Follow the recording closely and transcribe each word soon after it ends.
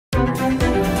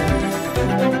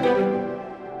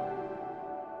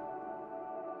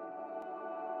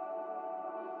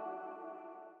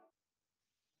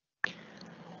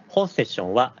本セッショ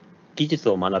ンは技術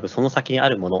を学ぶその先にあ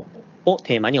るものを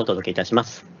テーマにお届けいたしま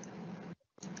す。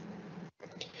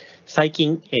最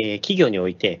近、企業にお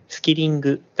いてスキリン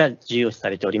グが重要視さ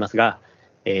れておりますが、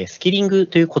スキリング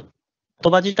という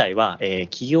言葉自体は、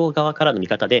企業側からの見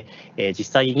方で、実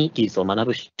際に技術を学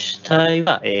ぶ主体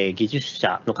は、技術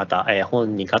者の方、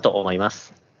本人かと思いま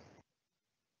す。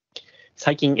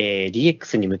最近、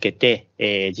DX に向け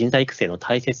て、人材育成の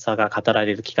大切さが語ら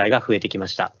れる機会が増えてきま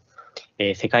した。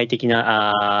世界的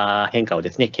な変化を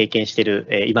ですね、経験してい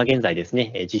る、今現在です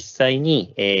ね、実際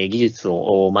に、技術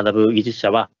を学ぶ技術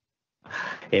者は、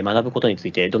学ぶことにつ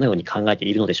いてどのように考えて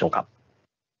いるのでしょうか。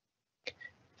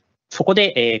そこ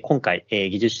で、今回、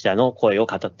技術者の声を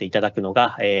語っていただくの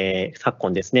が、昨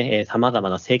今ですね、様々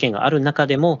な制限がある中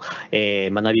でも、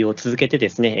学びを続けてで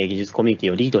すね、技術コミュニテ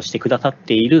ィをリードしてくださっ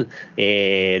ている、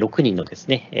6人のです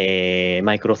ね、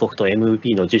マイクロソフト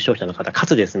MVP の受賞者の方、か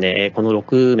つですね、この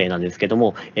6名なんですけど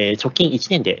も、直近1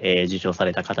年で、受賞さ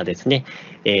れた方ですね、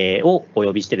をお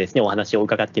呼びしてですね、お話を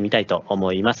伺ってみたいと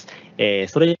思います。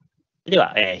それで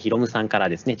は、ひろむさんから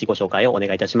ですね、自己紹介をお願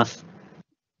いいたします。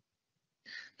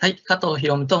はい、加藤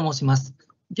博夢と申します。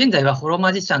現在はホロ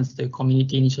マジシャンズというコミュニ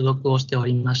ティに所属をしてお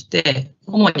りまして、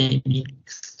主にミッ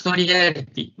クストリアリ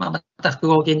ティ、また複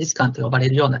合現実感と呼ばれ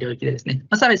るような領域でですね、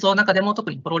さらにその中でも特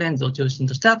にホロレンズを中心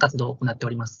とした活動を行ってお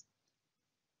ります。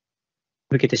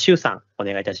続けて、周さん、お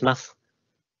願いいたします。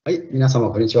はい、皆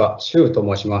様、こんにちは。周と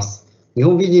申します。日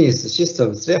本ビジネスシステ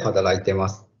ムズで働いていま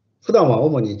す。普段は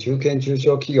主に中堅中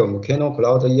小企業向けのク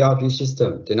ラウド ERP システ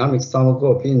ム、ディナミックス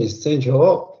365ビジネス戦場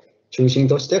を中心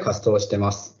として活動してい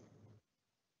ます。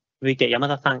続いて山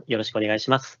田さん、よろしくお願いし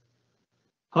ます。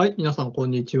はい、皆さん、こ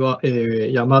んにちは。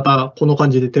山田、この漢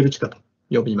字でテルチカと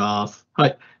呼びます。は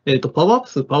い。パワーアップ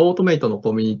ス、パワーオートメイトの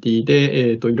コミュニティ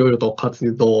で、いろいろと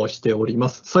活動しておりま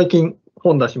す。最近、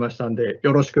本出しましたんで、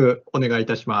よろしくお願いい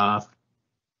たします。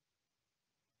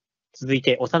続い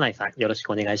て、長内さん、よろしく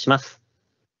お願いします。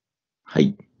は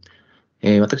い。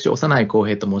私、長内康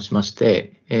平と申しまし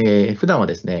て、普段は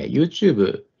ですね、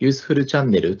YouTube ユースフルチャ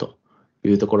ンネルとい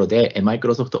うところで、マイク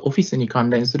ロソフトオフィスに関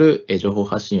連する情報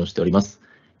発信をしております。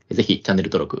ぜひ、チャンネ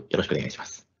ル登録よろしくお願いしま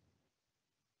す。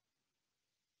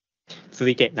続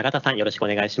いて、永田さん、よろしくお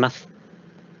願いします。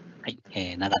は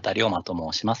い、永田龍馬と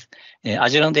申します。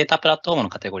Azure のデータプラットフォームの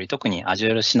カテゴリー、特に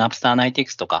Azure Synapse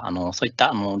Analytics とか、そういっ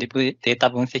たデー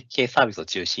タ分析系サービスを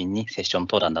中心にセッション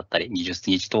登壇だったり、技術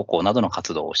技術投稿などの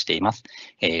活動をしています。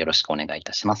よろしくお願いい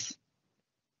たします。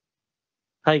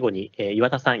最後に、岩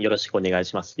田さん、よろしくお願い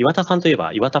します。岩田さんといえ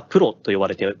ば、岩田プロと呼ば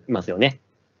れていますよね。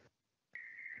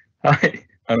はい、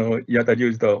岩田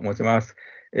隆二と申します。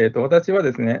私は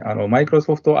ですね、マイクロ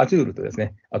ソフト Azure とです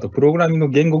ね、あとプログラミング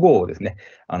言語 Go をですね、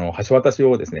橋渡し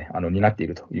をですね、担ってい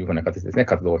るというふうな形でですね、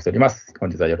活動をしております。本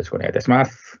日はよろしくお願いいたしま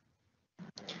す。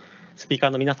スピーカー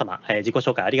の皆様、自己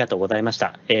紹介ありがとうございまし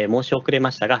た。申し遅れ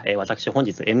ましたが、私本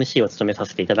日 MC を務めさ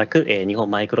せていただく、日本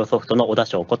マイクロソフトの小田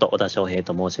翔こと小田翔平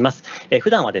と申します。普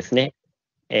段はですね、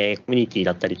コミュニティ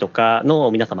だったりとかの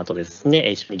皆様とです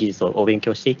ね、一緒に技術をお勉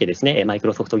強していてですね、マイク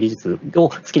ロソフト技術を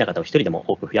好きな方を一人でも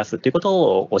多く増やすということ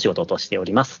をお仕事としてお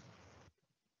ります。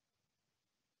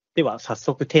では、早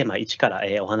速テーマ1から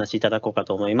お話しいただこうか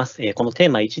と思います。このテ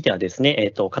ーマ1ではです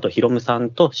ね、加藤博夢さん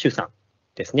と周さん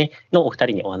ですね、のお二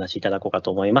人にお話しいただこうか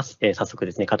と思います。早速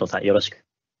ですね、加藤さんよろしく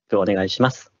お願いし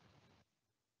ます。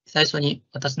最初に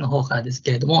私の方からです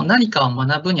けれども、何かを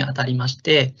学ぶにあたりまし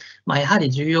て、やはり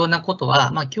重要なこと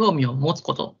は、興味を持つ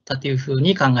ことだというふう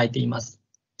に考えています。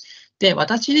で、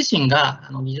私自身が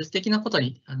技術的なこと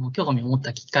に興味を持っ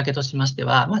たきっかけとしまして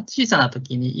は、小さな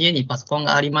時に家にパソコン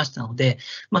がありましたので、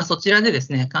そちらでで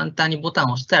すね、簡単にボタン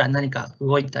を押したら何か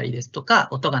動いたりですとか、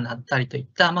音が鳴ったりといっ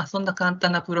た、そんな簡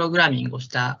単なプログラミングをし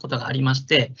たことがありまし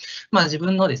て、自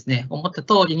分のですね、思った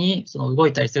通りに動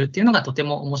いたりするっていうのがとて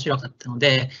も面白かったの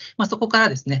で、そこから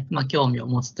ですね、興味を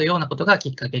持つというようなことがき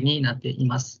っかけになってい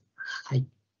ます。はい。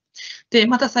で、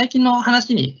また最近の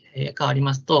話に変わり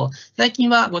ますと、最近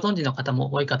はご存知の方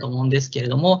も多いかと思うんですけれ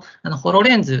ども、ホロ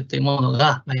レンズというもの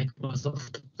がマイクロソ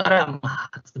フトから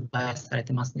発売され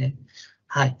てますね。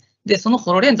はい。で、その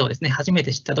ホロレンズをですね、初め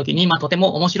て知ったときに、とて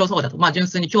も面白そうだと、純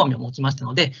粋に興味を持ちました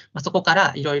ので、そこか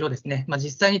らいろいろですね、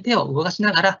実際に手を動かし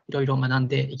ながらいろいろ学ん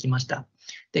でいきました。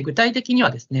で、具体的には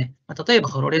ですね、例えば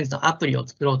ホロレンズのアプリを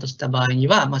作ろうとした場合に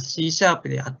は、C#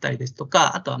 であったりですと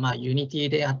か、あとはUnity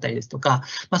であったりですとか、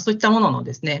そういったものの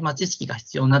ですね、知識が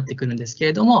必要になってくるんですけ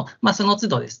れども、その都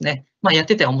度ですね、やっ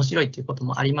てて面白いということ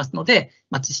もありますので、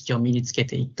知識を身につけ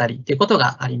ていったりということ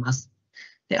があります。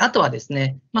で、あとはです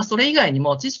ね、それ以外に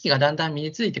も知識がだんだん身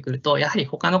についてくると、やはり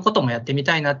他のこともやってみ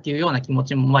たいなっていうような気持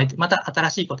ちも湧いて、また新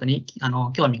しいことに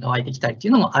興味が湧いてきたりってい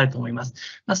うのもあると思います。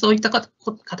そういった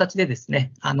形でです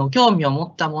ね、興味を持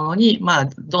ったものに、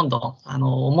どんどん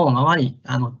思うままに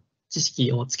知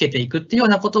識をつけていくっていうよう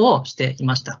なことをしてい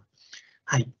ました。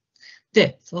はい。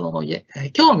で、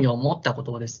興味を持ったこ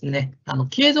とをですね、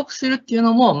継続するっていう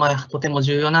のも、とても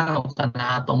重要なのか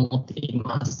なと思ってい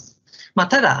ます。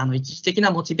ただ、一時的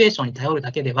なモチベーションに頼る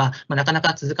だけでは、なかな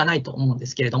か続かないと思うんで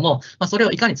すけれども、それ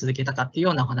をいかに続けたかっていう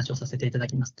ようなお話をさせていただ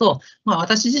きますと、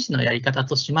私自身のやり方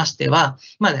としましては、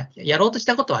やろうとし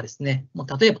たことはですね、も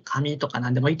う例えば紙とか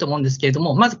何でもいいと思うんですけれど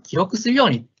も、まず記録するよう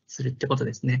にするってこと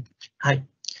ですね。はい。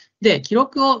で、記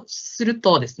録をする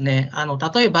とですね、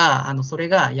例えば、それ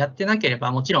がやってなけれ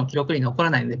ば、もちろん記録に残ら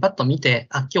ないので、パッと見て、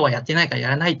今日はやってないからや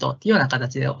らないとっていうような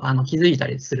形で気づいた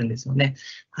りするんですよね。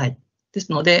はい。で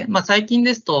すので、最近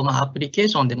ですと、アプリケー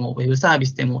ションでも、ウェブサービ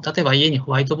スでも、例えば家に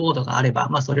ホワイトボードがあれば、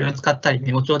それを使ったり、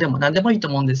メモ帳でも何でもいいと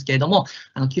思うんですけれども、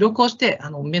記録をして、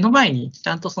目の前にち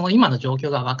ゃんとその今の状況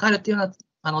が分かるっていうよ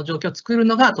うな状況を作る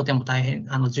のがとても大変、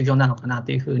重要なのかな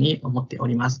というふうに思ってお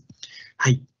ります。は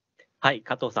い。はい、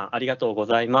加藤さん、ありがとうご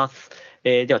ざいます。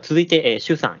では続いて、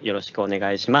周さん、よろしくお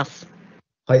願いします。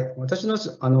はい、私の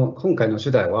今回の主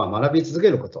題は学び続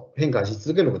けること、変化し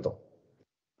続けること。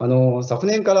昨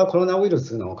年からコロナウイル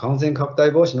スの感染拡大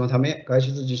防止のため、外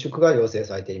出自粛が要請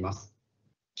されています。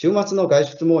週末の外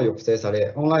出も抑制さ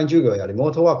れ、オンライン授業やリモ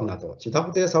ートワークなど、自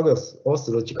宅で作業をす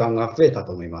る時間が増えた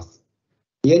と思います。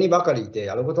家にばかりいて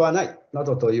やることはないな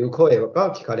どという声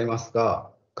が聞かれますが、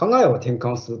考えを転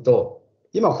換すると、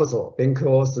今こそ勉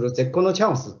強をする絶好のチ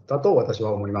ャンスだと私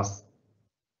は思います。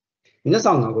皆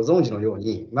さんがご存知のよう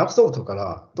に、マイクロソフトか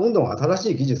らどんどん新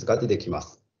しい技術が出てきま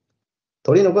す。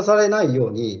取り残されないよ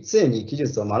うに常に技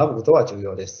術を学ぶことは重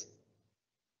要です。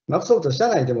マイクロソフト社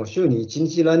内でも週に1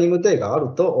日ランニングデーがあ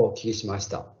るとお聞きしまし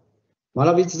た。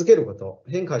学び続けること、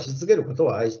変化し続けること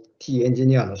は IT エンジ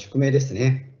ニアの宿命です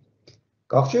ね。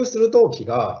学習する動機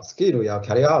がスキルやキ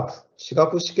ャリアアップ、資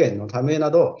格試験のため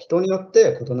など人によっ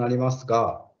て異なります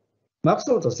が、マイクロ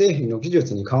ソフト製品の技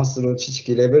術に関する知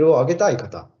識レベルを上げたい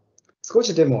方、少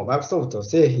しでもマイクロソフト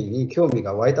製品に興味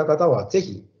が湧いた方は、ぜ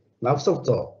ひマイクロソフ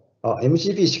ト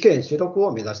MCP 試験取得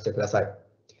を目指してください。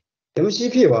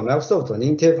MCP はマイクロソフト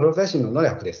認定プロフェッショナルの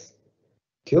略です。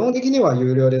基本的には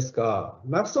有料ですが、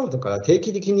マイクロソフトから定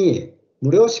期的に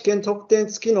無料試験特典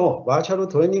付きのバーチャル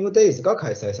トレーニングデイズが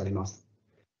開催されます。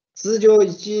通常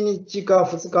1日か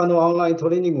2日のオンライント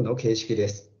レーニングの形式で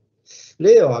す。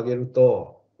例を挙げる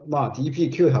と、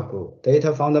DP900、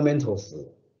Data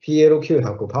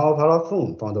Fundamentals、PL900、Power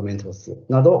Platform Fundamentals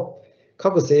など、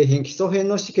各製品基礎編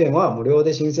の試験は無料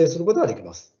で申請することができ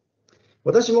ます。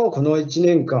私もこの1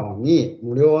年間に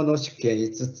無料の試験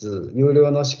5つ、有料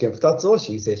の試験2つを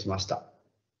申請しました。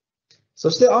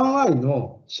そしてオンライン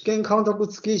の試験監督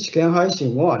付き試験配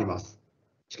信もあります。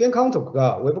試験監督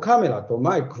がウェブカメラと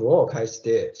マイクを介し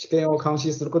て試験を監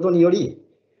視することにより、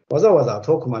わざわざ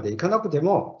遠くまで行かなくて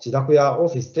も自宅やオ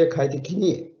フィスで快適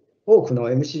に多くの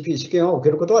MCP 試験を受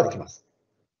けることができます。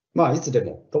いつで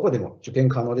もどこでも受験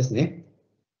可能ですね。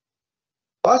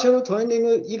バーチャルトレーニン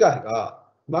グ以外が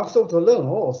Microsoft Learn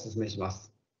をお勧めしま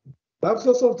す。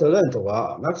Microsoft Learn と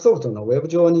は Microsoft のウェブ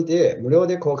上にて無料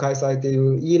で公開されてい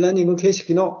る e-learning 形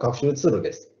式の学習ツール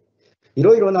です。い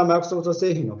ろいろな Microsoft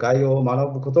製品の概要を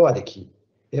学ぶことができ、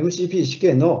MCP 試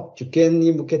験の受験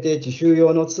に向けて自習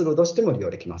用のツールとしても利用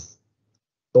できます。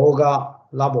動画、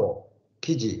ラボ、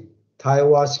記事、対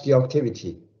話式アクティビテ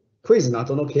ィ、クイズな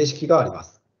どの形式がありま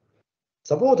す。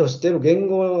サポートしている言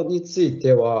語につい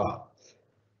ては、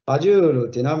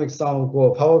Azure、Dynamics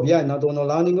 365、Power BI などの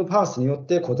ラーニングパースによっ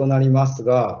て異なります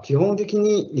が、基本的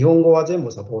に日本語は全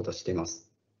部サポートしています。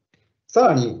さ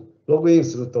らに、ログイン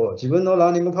すると自分の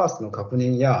ラーニングパースの確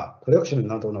認やコレクション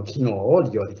などの機能を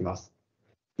利用できます。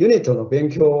ユニットの勉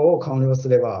強を完了す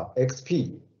れば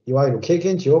XP、いわゆる経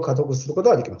験値を獲得すること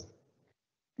ができます。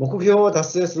目標を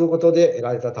達成することで得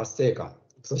られた達成感、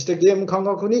そしてゲーム感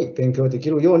覚に勉強でき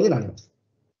るようになります。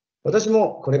私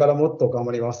もこれからもっと頑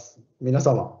張ります。皆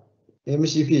様、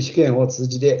MCP 試験を通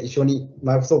じて一緒に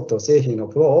Microsoft 製品の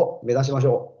プロを目指しまし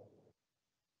ょう。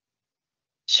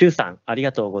周さん、あり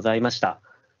がとうございました。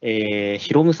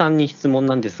ヒロムさんに質問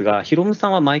なんですが、ヒロムさ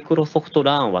んはマイクロソフト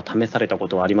ラーンは試されたこ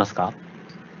とはありますか？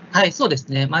はい、そうで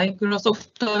すね。マイクロソフ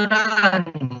トラ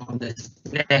ーンのです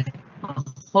ね、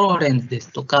ホロレンズで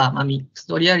すとか、ミックス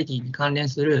ドリアリティに関連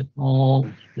する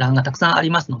ランがたくさんあり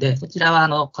ますので、そちら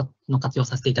は活用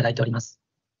させていただいております。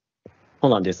そう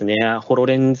なんですね。ホロ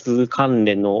レンズ関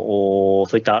連のそ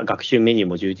ういった学習メニュー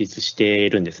も充実してい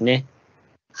るんですね。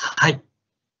はい。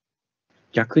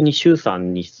逆に周さ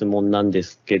んに質問なんで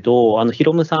すけど、ヒ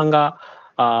ロムさんが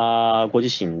ご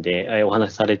自身でお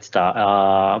話しされて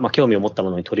た興味を持った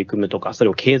ものに取り組むとか、それ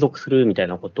を継続するみたい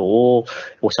なことを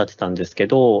おっしゃってたんですけ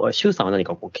ど、周さんは何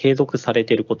か継続され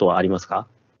ていることはありますか？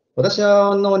私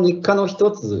は日課の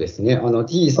一つですね、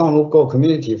T365コミ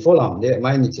ュニティフォーラムで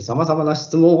毎日様々な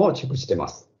質問をチェックしていま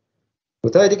す。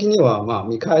具体的には、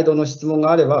未回答の質問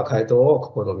があれば回答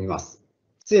を試みます。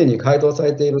すでに回答さ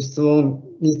れている質問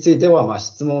については、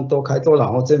質問と回答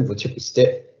欄を全部チェックし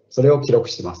て、それを記録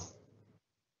しています。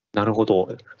なるほ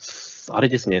ど。あれ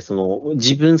ですね、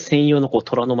自分専用の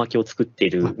虎の巻を作ってい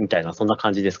るみたいな、そんな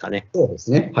感じですかね。そうで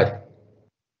すね。はい。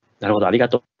なるほど、ありが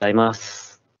とうございま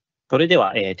す。それで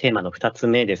は、テーマの2つ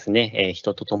目ですね、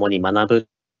人と共に学ぶ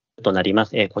となりま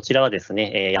す。こちらはです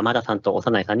ね、山田さんと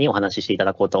長内さんにお話ししていた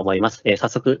だこうと思います。早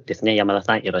速ですね、山田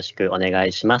さん、よろしくお願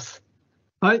いします。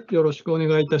はい、よろしくお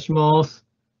願いいたします。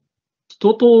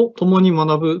人と共に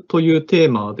学ぶというテ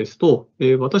ーマですと、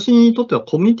私にとっては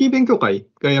コミュニティ勉強会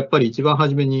がやっぱり一番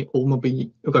初めに思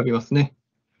い浮かびますね。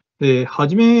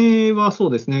初めはそ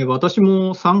うですね、私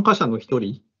も参加者の一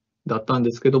人だったん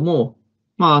ですけども、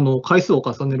回数を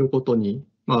重ねることに、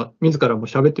自らも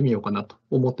喋ってみようかなと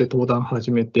思って登壇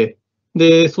始めて、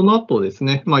で、その後です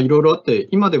ね、いろいろあって、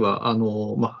今では、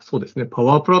そうですね、パ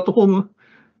ワープラットフォーム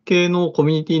系のコ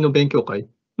ミュニティの勉強会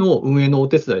の運営のお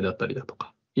手伝いだったりだと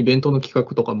か、イベントの企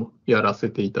画とかもやらせ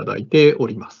ていただいてお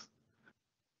ります。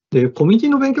で、コミュニティ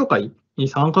の勉強会に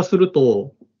参加する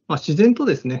と、自然と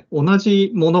ですね、同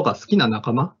じものが好きな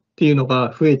仲間っていうの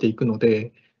が増えていくの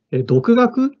で、独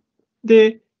学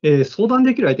で相談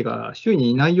できる相手が周囲に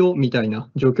いないよみたい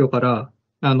な状況から、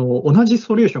同じ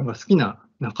ソリューションが好きな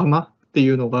仲間ってい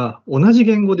うのが同じ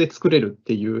言語で作れるっ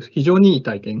ていう非常にいい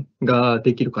体験が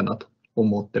できるかなと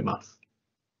思ってます。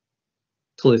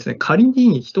そうですね、仮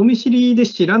に人見知りで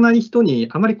知らない人に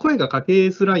あまり声がかけ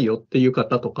づらいよっていう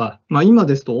方とか、今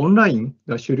ですとオンライン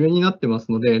が主流になってま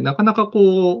すので、なかなか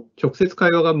直接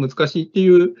会話が難しいって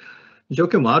いう状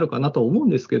況もあるかなと思うん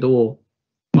ですけど、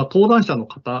登壇者の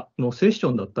方のセッシ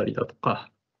ョンだったりだとか、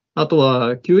あと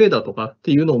は QA だとかっ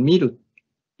ていうのを見る、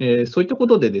そういったこ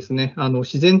とでですね、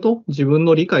自然と自分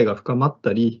の理解が深まっ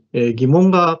たり、疑問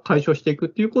が解消していくっ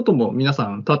ていうことも皆さ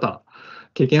ん多々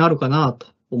経験あるかなと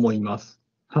思います。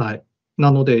はい。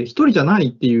なので、一人じゃない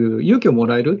っていう勇気をも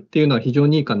らえるっていうのは非常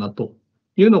にいいかなと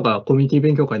いうのがコミュニティ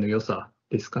勉強会の良さ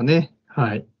ですかね。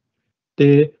はい。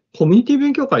で、コミュニティ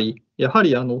勉強会、やは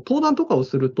り登壇とかを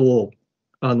すると、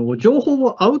情報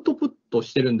をアウトプット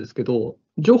してるんですけど、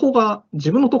情報が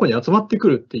自分のところに集まってく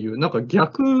るっていう、なんか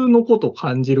逆のことを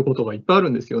感じることがいっぱいある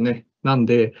んですよね。なん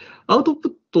で、アウトプ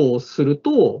ットをする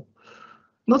と、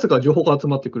なぜか情報が集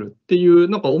まってくるっていう、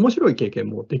なんか面白い経験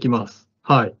もできます。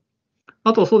はい。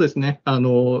あとはそうですね、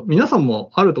皆さんも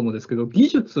あると思うんですけど、技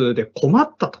術で困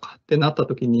ったとかってなった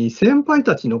ときに、先輩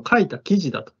たちの書いた記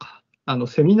事だとか、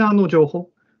セミナーの情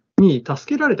報に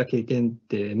助けられた経験っ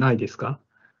てないですか？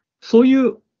そうい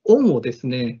う恩をです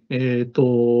ね、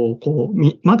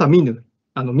まだ見ぬ、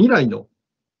未来の、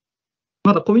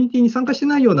まだコミュニティに参加して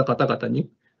ないような方々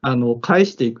に、返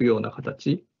していくような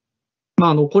形。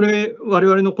これ、我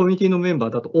々のコミュニティのメンバー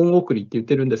だと恩送りって言っ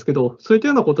てるんですけど、そういった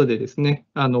ようなことでですね、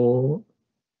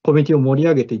コミュニティを盛り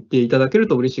上げていっていただける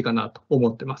と嬉しいかなと思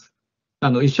ってます。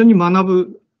一緒に学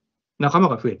ぶ仲間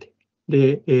が増えて、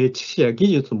で、知識や技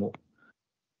術も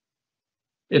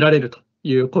得られると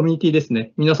いうコミュニティです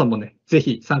ね。皆さんもね、ぜ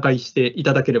ひ参加してい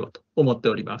ただければと思って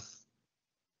おります。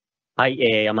はい、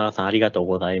山田さんありがとう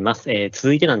ございます。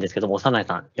続いてなんですけども、長内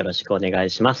さんよろしくお願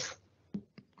いします。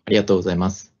ありがとうござい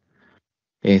ます。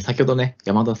先ほどね、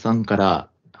山田さんから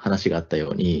話があったよ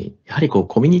うに、やはりコ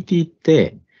ミュニティっ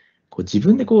て自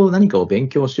分で何かを勉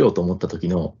強しようと思った時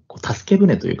の助け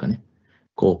舟というかね、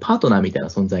パートナーみたいな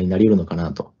存在になり得るのか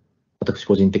なと、私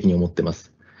個人的に思ってま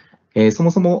す。そも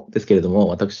そもですけれども、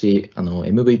私、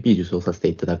MVP 受賞させて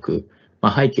いただく、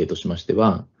背景としまして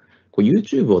は、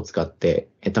YouTube を使って、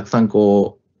たくさん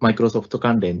マイクロソフト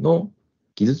関連の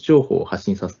技術情報を発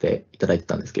信させていただいて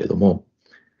たんですけれども、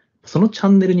そのチャ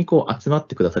ンネルに集まっ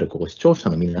てくださる視聴者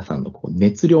の皆さんの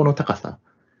熱量の高さっ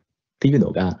ていう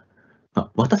のが、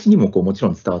私にももちろ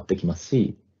ん伝わってきます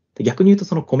し、逆に言うと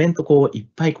そのコメントいっ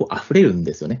ぱい溢れるん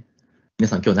ですよね。皆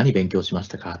さん今日何勉強しまし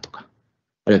たかとか、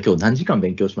あるいは今日何時間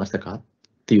勉強しましたかっ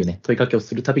ていうね、問いかけを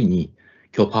するたびに、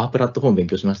今日パワープラットフォーム勉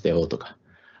強しましたよとか、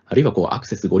あるいはアク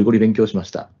セスゴリゴリ勉強しまし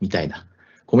たみたいな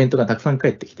コメントがたくさん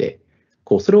返ってきて、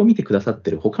それを見てくださって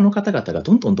る他の方々が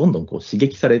どんどん刺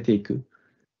激されていく。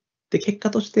で、結果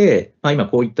として、今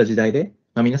こういった時代で、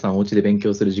皆さんお家で勉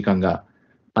強する時間が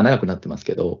長くなってます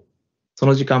けど、そ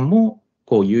の時間も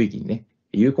有意義にね、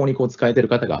有効に使えてる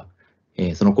方が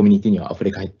そのコミュニティには溢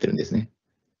れ返ってるんですね。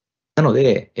なの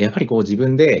で、やっぱりこう自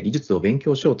分で技術を勉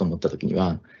強しようと思ったときに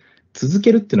は、続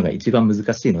けるっていうのが一番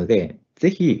難しいので、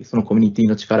ぜひそのコミュニティ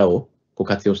の力をご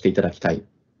活用していただきたい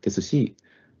ですし、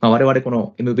我々こ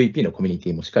の MVP のコミュニテ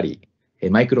ィもしっかり、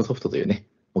マイクロソフトというね、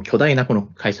もう巨大なこの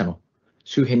会社の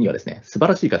周辺にはですね、素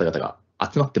晴らしい方々が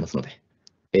集まってますの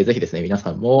で、ぜひですね、皆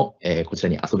さんもこちら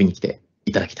に遊びに来て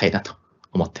いただきたいなと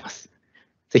思ってます。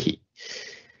ぜひ、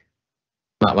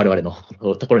我々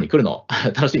のところに来るのを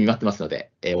楽しみに待ってますの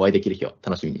で、お会いできる日を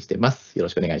楽しみにしています。よろ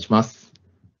しくお願いします。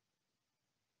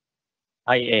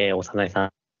はい、長内さん、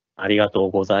ありがと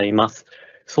うございます。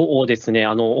そうですね、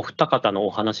お二方の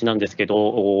お話なんですけ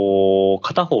ど、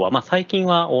片方は、最近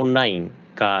はオンライン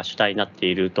が主体になって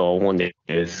いるとは思うんで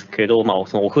すけど、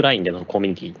そのオフラインでのコミ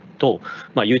ュニティと、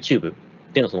YouTube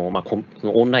でのその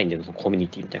オンラインでのそのコミュニ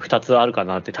ティみたいな2つあるか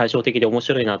なって対照的で面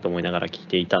白いなと思いながら聞い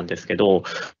ていたんですけど、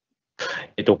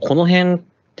この辺っ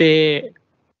て、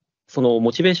その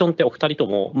モチベーションってお二人と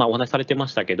も、お話しされてま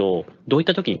したけど、どういっ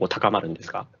た時にこう高まるんで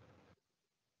すか？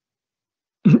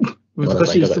難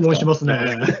しい質問しますね。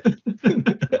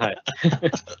はい。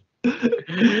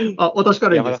私か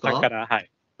らいいですか？山田さんから、は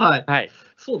い。はい。はい。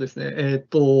そうですね。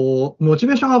モチ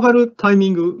ベーション上がるタイミ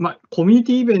ング、コミュニ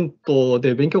ティイベント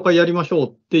で勉強会やりましょう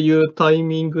っていうタイ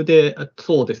ミングで、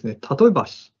そうですね。例えば、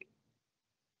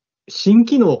新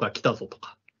機能が来たぞと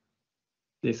か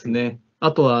ですね。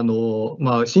あとは、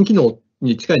新機能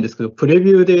に近いんですけど、プレ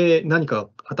ビューで何か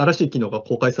新しい機能が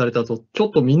公開されたぞ、ちょ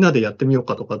っとみんなでやってみよう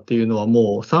かとかっていうのは、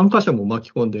もう参加者も巻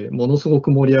き込んで、ものすご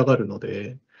く盛り上がるの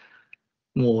で、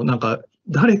もうなんか、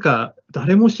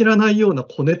誰も知らないような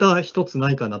小ネタ一つ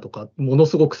ないかなとか、もの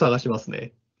すごく探します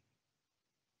ね。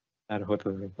なるほ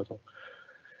ど、なるほど。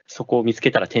そこを見つ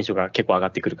けたらテンションが結構上が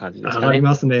ってくる感じですかね。上がり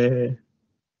ますね。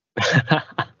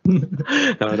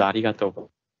なるほど、ありがとう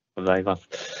ございます。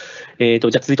じゃあ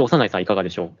続いて、長内さんいかがで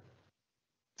しょう？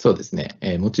そうですね、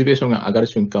モチベーションが上がる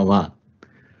瞬間は、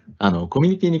コミ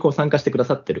ュニティにこう参加してくだ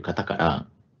さっている方から、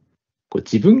こう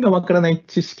自分がわからない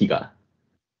知識が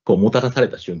こうもたらされ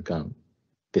た瞬間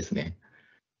ですね。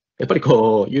やっぱり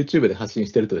こう YouTube で発信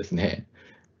してるとですね、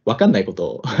わかんないこ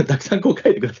とをたくさんこう書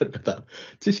いてくださる方、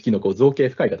知識のこう造形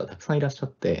深い方たくさんいらっしゃ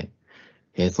って、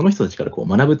その人たちからこう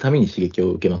学ぶために刺激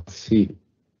を受けますし、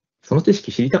その知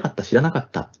識知りたかった、知らなかっ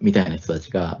たみたいな人た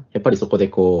ちが、やっぱりそこで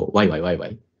こうワイワイワイワ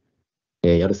イ、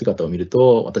やる姿を見る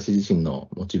と、私自身の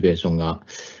モチベーションが、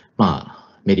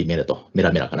メリメラと、メ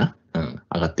ラメラかな、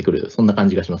上がってくる、そんな感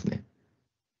じがしますね。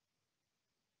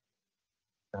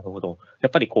なるほど。や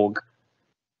っぱりこう、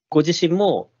ご自身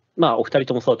も、お二人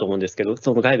ともそうだと思うんですけど、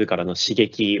その外部からの刺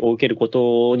激を受けるこ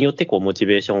とによって、こう、モチ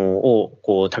ベーションを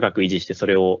こう高く維持して、そ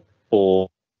れを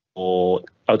こう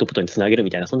アウトプットにつなげる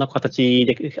みたいな、そんな形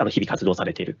で日々活動さ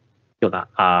れているよう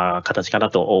な形か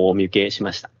なとお見受けし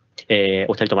ました。お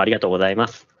二人ともありがとうございま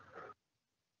す。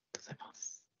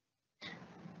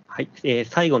はい、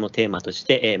最後のテーマとし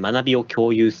て、学びを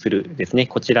共有するですね、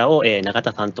こちらを、永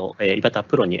田さんと、井端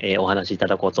プロに、お話しいた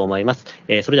だこうと思います。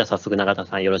それでは早速永田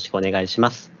さんよろしくお願いし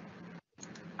ます。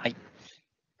は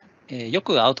い。よ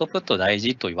くアウトプット大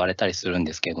事と言われたりするん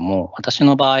ですけれども、私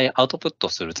の場合、アウトプット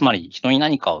する、つまり人に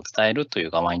何かを伝えるという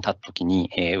側に立ったときに、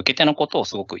受け手のことを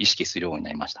すごく意識するように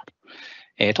なりました。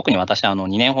特に私は2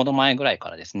年ほど前ぐらいか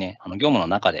らですね、業務の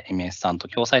中で MS さんと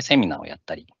共催セミナーをやっ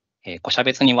たり、個社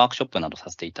別にワークショップなど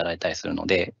させていただいたりするの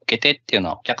で、受け手っていうの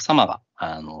はお客様が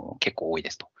結構多い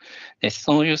ですと。で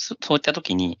そういったと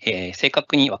きに、正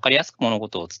確に分かりやすく物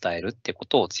事を伝えるってこ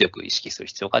とを強く意識する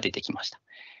必要が出てきました。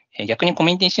逆にコ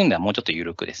ミュニティ支援ではもうちょっと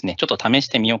緩くですね、ちょっと試し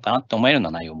てみようかなと思えるよう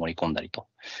な内容を盛り込んだりと。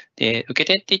で、受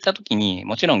け手っていったときに、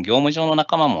もちろん業務上の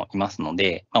仲間もいますの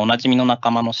で、おなじみの仲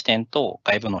間の視点と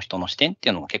外部の人の視点って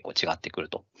いうのが結構違ってくる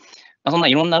と。そんな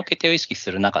いろんな受け手を意識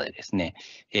する中でですね、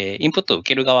インプットを受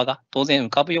ける側が当然浮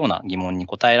かぶような疑問に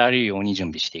答えられるように準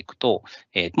備していくと、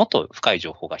もっと深い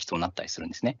情報が必要になったりするん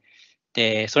ですね。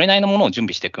で、それなりのものを準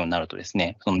備していくようになるとです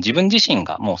ね、その自分自身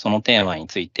がもうそのテーマに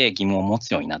ついて疑問を持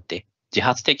つようになって、自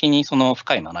発的にその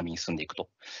深い学びに進んでいくと。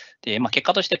で、結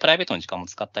果としてプライベートの時間も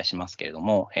使ったりしますけれど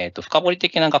も、深掘り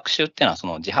的な学習っていうのはそ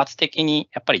の自発的に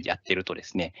やっぱりやっているとで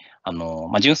すね、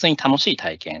純粋に楽しい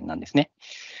体験なんですね。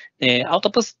で、アウト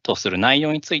プットする内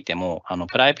容についても、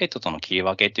プライベートとの切り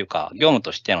分けというか、業務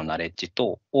としてのナレッジ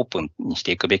とオープンにし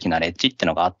ていくべきナレッジっていう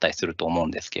のがあったりすると思う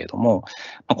んですけれども、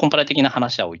コンパラ的な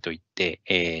話は置いといて、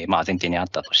前提にあっ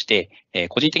たとして、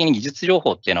個人的に技術情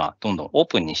報っていうのはどんどんオー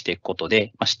プンにしていくこと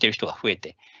で、知っている人が増え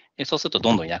て、そうすると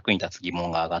どんどん役に立つ疑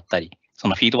問が上がったり、そ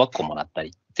のフィードバックをもらった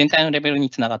り、全体のレベルに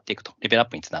つながっていくと、レベルアッ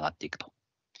プにつながっていくと。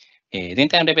全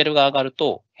体のレベルが上がる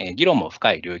と、議論も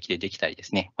深い領域でできたりで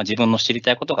すね、自分の知り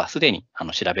たいことがすでに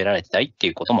調べられてたりってい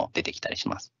うことも出てきたりし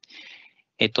ます。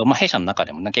弊社の中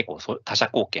でも結構他者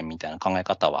貢献みたいな考え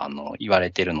方は言わ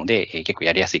れているので、結構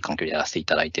やりやすい環境でやらせてい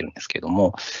ただいているんですけれど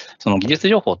も、その技術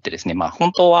情報ってですね、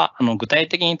本当は具体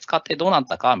的に使ってどうなっ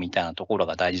たかみたいなところ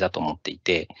が大事だと思ってい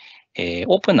て、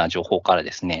オープンな情報から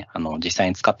ですね、実際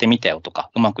に使ってみたよとか、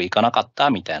うまくいかなかっ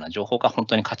たみたいな情報が本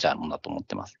当に価値あるものだと思っ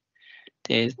てます。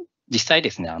で、実際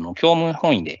ですね、業務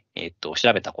本位で、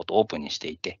調べたことをオープンにして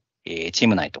いて、チー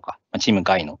ム内とか、チーム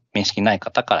外の面識ない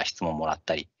方から質問をもらっ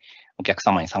たり、お客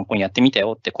様に参考にやってみた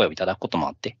よって声をいただくことも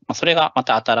あって、それがま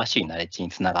た新しいナレッジに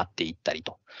つながっていったり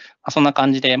と、そんな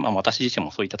感じで、私自身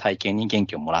もそういった体験に元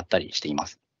気をもらったりしていま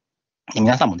す。で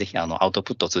皆さんもぜひアウト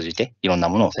プットを通じていろんな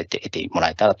ものをそうやって得てもら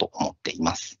えたらと思ってい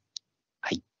ます。は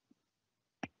い。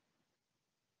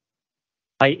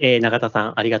はい、永田さ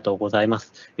ん、ありがとうございま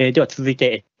す。では続い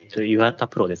て、岩田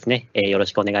プロですね、よろ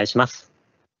しくお願いします。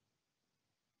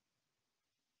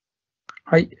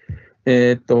はい。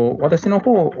私の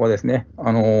方はですね、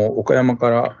岡山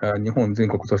から日本全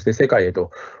国、そして世界へ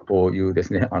というで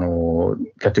すね、キャ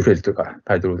ッチフレーズというか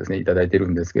タイトルをですね、いただいている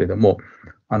んですけれども、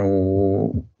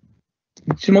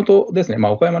地元ですね、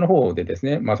岡山の方でです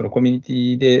ね、そのコミュニテ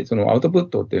ィでそのアウトプッ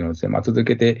トっていうのをですね、続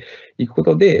けていくこ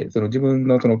とで、その自分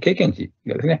のその経験値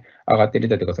がですね、上がっていっ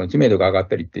たりとか、その知名度が上がっ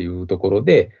たりっていうところ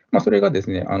で、それがです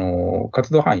ね、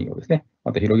活動範囲をですね、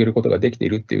また広げることができてい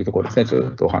るっていうところですね、ちょ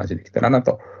っとお話できたらな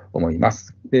と思いま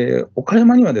す。で、岡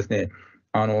山にはですね、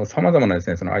様々なです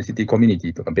ね、その ICT コミュニテ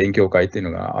ィとか勉強会っていう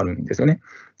のがあるんですよね。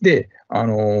で、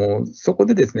そこ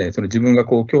でですね、その自分が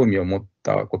こう興味を持っ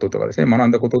たこととかですね、学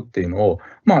んだことっていうのを、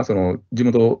その地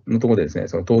元のところでですね、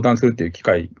その登壇するっていう機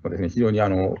会がですね、非常に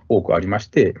多くありまし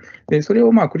て、で、それ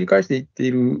を繰り返していって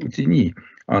いるうちに、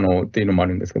っていうのもあ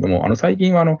るんですけども、最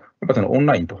近はやっぱそのオン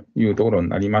ラインというところに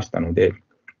なりましたので、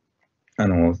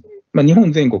日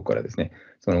本全国からですね、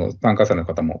その参加者の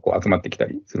方もこう集まってきた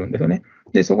りするんですよね。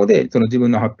で、そこでその自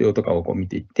分の発表とかをこう見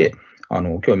ていって、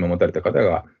興味を持たれた方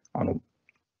が、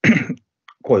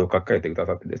声をかけてくだ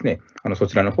さってですね、そ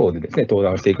ちらの方でですね、登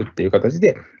壇をしていくっていう形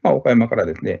で、岡山から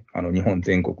ですね、日本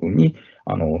全国に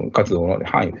活動の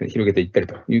範囲をですね、広げていったり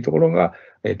というところが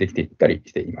できていったり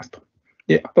していますと。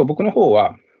で、あと僕の方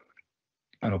は、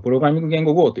プログラミング言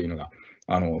語 Go というのが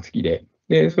好きで、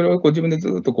で、それをこう自分でず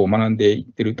っとこう学んでいっ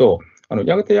てると、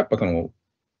やがてやっぱその、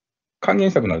還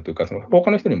元したくなるというか、その他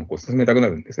の人にもこう進めたくな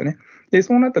るんですよね。で、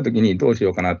そうなった時にどうし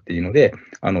ようかなっていうので、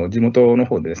地元の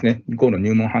方でですね、Go の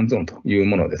入門ハンズオンという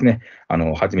ものをですね、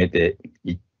始めて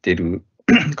いってる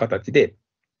形で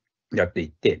やってい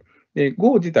って、で、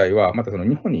Go 自体はまたその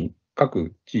日本に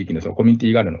各地域のそのコミュニテ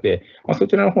ィがあるので、そ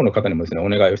ちらの方の方にもですね、お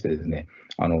願いをしてですね、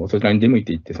そちらに出向い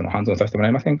ていって、そのハンズオンさせてもら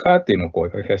えませんかっていうのを声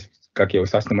かけを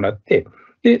させてもらって、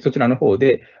で、そちらの方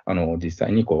で、実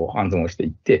際にこう、ハンズオンをしてい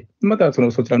って、また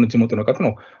そちらの地元の方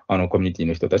の、コミュニティ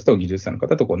の人たちと技術者の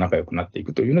方とこう仲良くなってい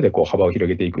くというので、こう、幅を広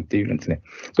げていくっていうのですね、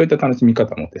そういった楽しみ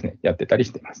方もですね、やってたり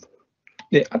しています。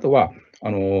で、あとは、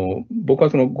僕は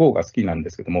その Go が好きなんで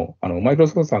すけども、マイクロ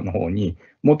ソフトさんの方に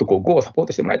もっとこう Go をサポー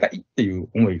トしてもらいたいっていう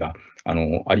思いが、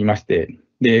ありまして、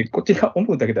で、こっちが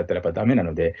思うだけだったらやっぱダメな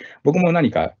ので、僕も何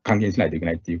か還元しないといけ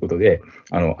ないっていうことで、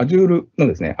Azure の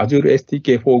ですね、Azure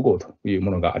SDK for Go という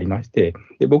ものがありまして、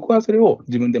で、僕はそれを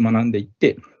自分で学んでいっ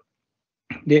て、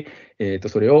で、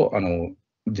それを、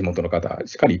地元の方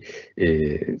しっかり、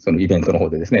そのイベントの方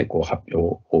でですね、こう発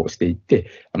表をしていって、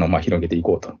広げてい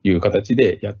こうという形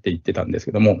でやっていってたんです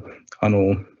けども、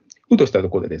ふとしたと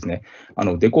ころでですね、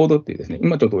デコードっていうですね、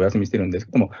今ちょっとお休みしてるんです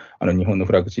けども、日本の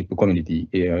フラッグシップコミュニ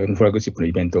ティ、フラッグシップの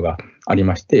イベントがあり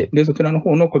まして、で、そちらの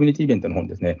方のコミュニティイベントの方に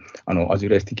ですね、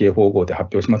Azure SDK 4.5で発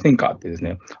表しませんかってです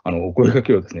ね、お声掛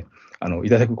けをですね、い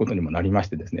ただくことにもなりまし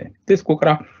てですね、で、そこか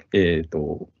ら、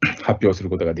発表する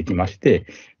ことができまして、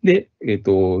で、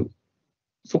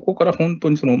そこから本当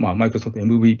にその、マイクロソフト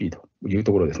MVP という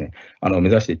ところをですね、目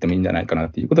指していってもいいんじゃないかな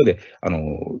ということで、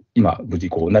今、無事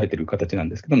こう慣れてる形なん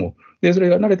ですけども、で、それ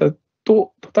が慣れた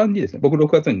途端にですね、僕6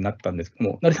月になったんですけど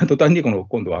も、慣れた途端に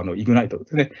今度はイグナイトで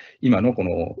すね、今のこ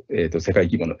の、世界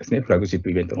規模のですね、フラッグシッ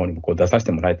プイベントの方にもこう出させ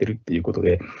てもらえてるっていうこと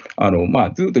で、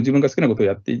ずっと自分が好きなことを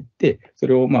やっていって、そ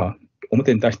れを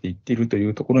表に出していっているとい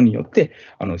うところによって、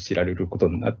知られること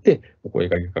になって、お声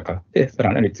掛けがかかって、さ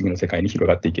らなる次の世界に広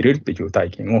がっていけるという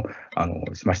体験を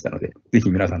しましたので、ぜひ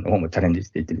皆さんの方もチャレンジし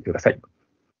ていってみてください。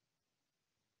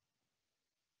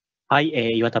はい、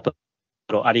岩田プ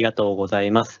ロ、ありがとうござい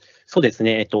ます。そうです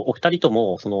ね、お二人と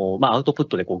もアウトプッ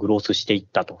トでこうグロースしていっ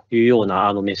たというよう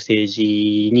なメッセー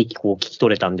ジにこう聞き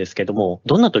取れたんですけども、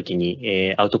どんな時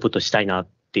に、アウトプットしたいなっ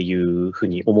ていうふう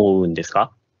に思うんです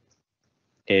か？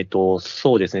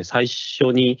そうですね、最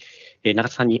初に、中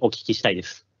田さんにお聞きしたいで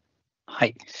す。は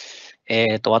い。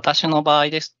私の場合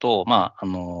ですと、ド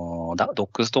ッ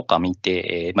クスとか見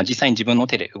て、実際に自分の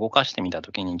手で動かしてみた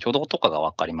ときに挙動とかが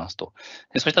分かりますと。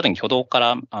でそうしたときに挙動か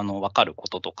ら分かるこ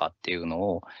ととかっていうの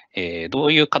を、ど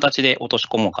ういう形で落とし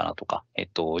込もうかなとか、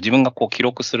自分がこう記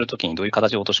録するときにどういう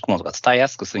形で落とし込もうとか、伝えや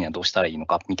すくするにはどうしたらいいの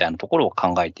かみたいなところを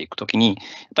考えていくときに、やっ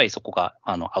ぱりそこが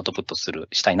アウトプット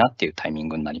したいなっていうタイミン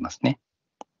グになりますね。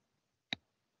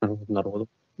なるほど、なるほど。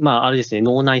あれですね、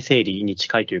脳内整理に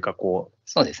近いというか、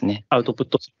そうですね。アウトプッ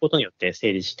トすることによって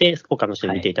整理して、他の人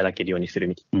に見ていただけるようにする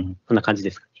みたいな、そんな感じで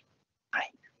すかね。は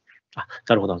い。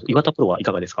なるほど。岩田プロはい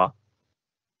かがですか？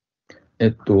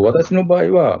私の場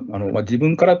合は、自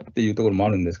分からっていうところもあ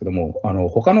るんですけども、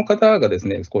他の方がです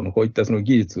ね、こういったその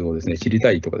技術をですね、知り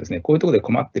たいとかですね、こういうところで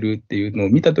困ってるっていうのを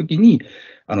見たときに、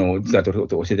実はちょっ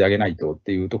と教えてあげないとっ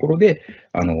ていうところで、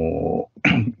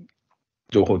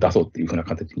情報を出そうっていうふうな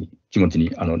気持ち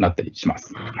になったりしま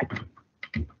す。はい。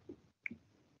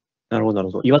なるほど、な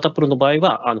るほど。岩田プロの場合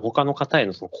は、他の方へ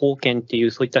のその貢献ってい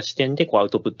う、そういった視点でアウ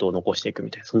トプットを残していく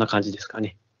みたいな、そんな感じですか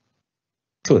ね。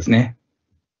そうですね。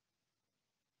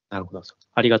なるほど。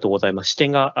ありがとうございます。視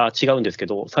点が違うんですけ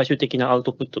ど、最終的なアウ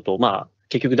トプットと、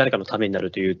結局誰かのためになる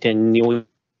という点におい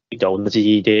ては同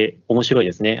じで面白い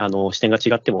ですね。視点が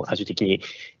違っても最終的に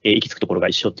行き着くところが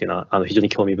一緒っていうのは非常に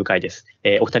興味深いです。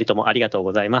お二人ともありがとう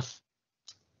ございます。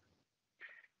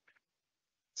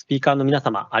スピーカーの皆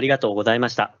様、ありがとうございま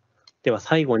した。では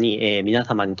最後に、皆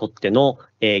様にとっての、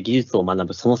技術を学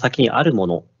ぶその先にあるも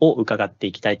のを伺って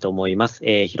いきたいと思います。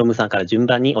ひろむさんから順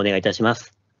番にお願いいたしま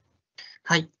す。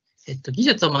はい。技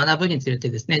術を学ぶにつれて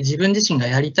ですね、自分自身が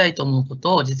やりたいと思うこ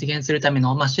とを実現するため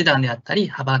の、手段であったり、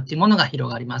幅っていうものが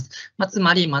広がります。つ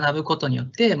まり学ぶことによっ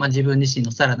て、自分自身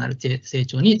のさらなる成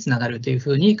長につながるという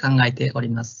ふうに考えており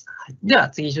ます。はい、では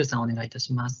次、周さんお願いいた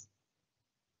します。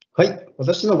はい。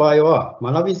私の場合は、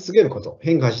学び続けること、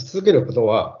変化し続けること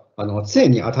は、常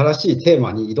に新しいテー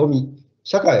マに挑み、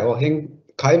社会を変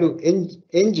える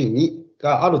エンジン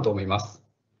があると思います。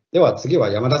では次は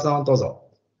山田さんどうぞ。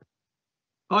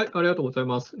はい、ありがとうござい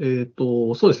ます。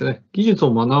そうですね。技術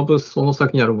を学ぶその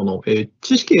先にあるもの、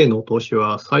知識への投資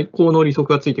は最高の利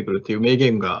息がついてくるという名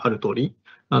言がある通り、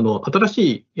新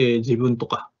しい、自分と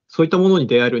か、そういったものに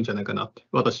出会えるんじゃないかなって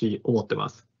私思ってま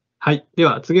す。はい。で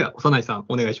は次は長内さん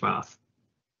お願いします。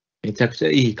めちゃくちゃ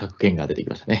いい格言が出てき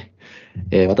ましたね。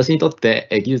私にとって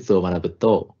技術を学ぶ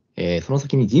と、その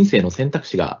先に人生の選択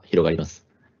肢が広がります。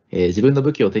自分の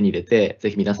武器を手に入れて、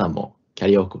ぜひ皆さんもキ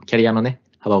ャリアのね、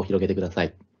幅を広げてくださ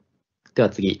い。では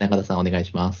次、中田さんお願い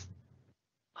します。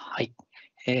はい。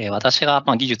私が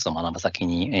技術を学ぶ先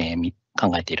に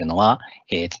考えているのは、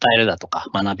伝えるだとか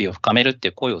学びを深めるって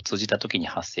いう行為を通じたときに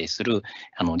発生する、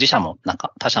自社も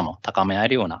他社も高め合え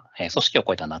るような、組織を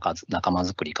超えた仲間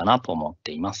づくりかなと思っ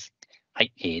ています。は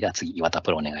い。では次、岩田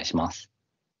プロお願いします。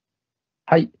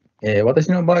はい。私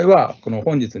の場合は、この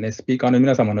本日ね、スピーカーの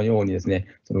皆様のようにですね、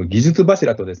その技術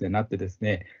柱とですね、なってです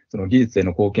ね、その技術へ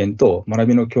の貢献と学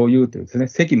びの共有というですね、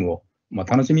責務を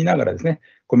楽しみながらですね、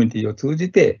コミュニティを通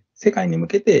じて世界に向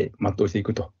けて全うしてい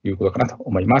くということかなと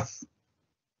思います。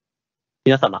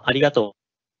皆様ありがと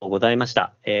うございまし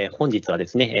た。本日はで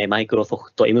すね、マイクロソ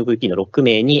フト MVP の6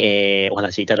名に、お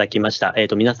話しいただきました。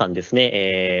皆さんです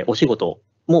ね、お仕事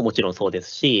ももちろんそうで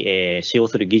すし、使用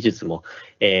する技術も、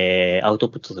アウト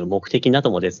プットする目的な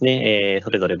どもですね、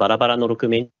それぞれバラバラの6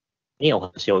名にお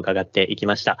話を伺っていき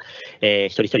ました。一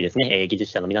人一人ですね、技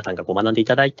術者の皆さんが学んでい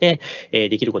ただいて、で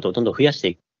きることをどんどん増やして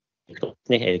いくとで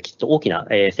すね、きっと大きな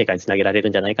成果につなげられる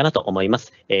んじゃないかなと思いま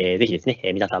す。ぜひですね、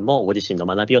皆さんもご自身の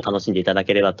学びを楽しんでいただ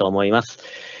ければと思います。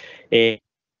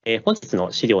本日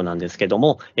の資料なんですけど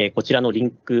も、こちらのリ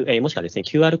ンク、もしくはですね、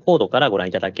QR コードからご覧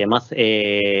いただけます。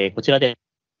こちらで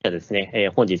です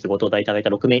ね、本日ご登壇いただいた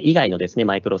6名以外のですね、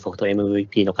マイクロソフト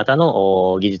MVP の方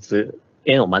の技術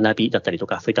への学びだったりと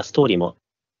か、そういったストーリーも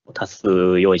多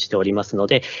数用意しておりますの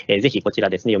で、ぜひこち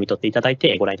らですね、読み取っていただい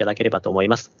てご覧いただければと思い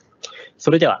ます。そ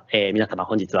れでは、皆様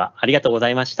本日はありがとうござ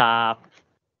いました。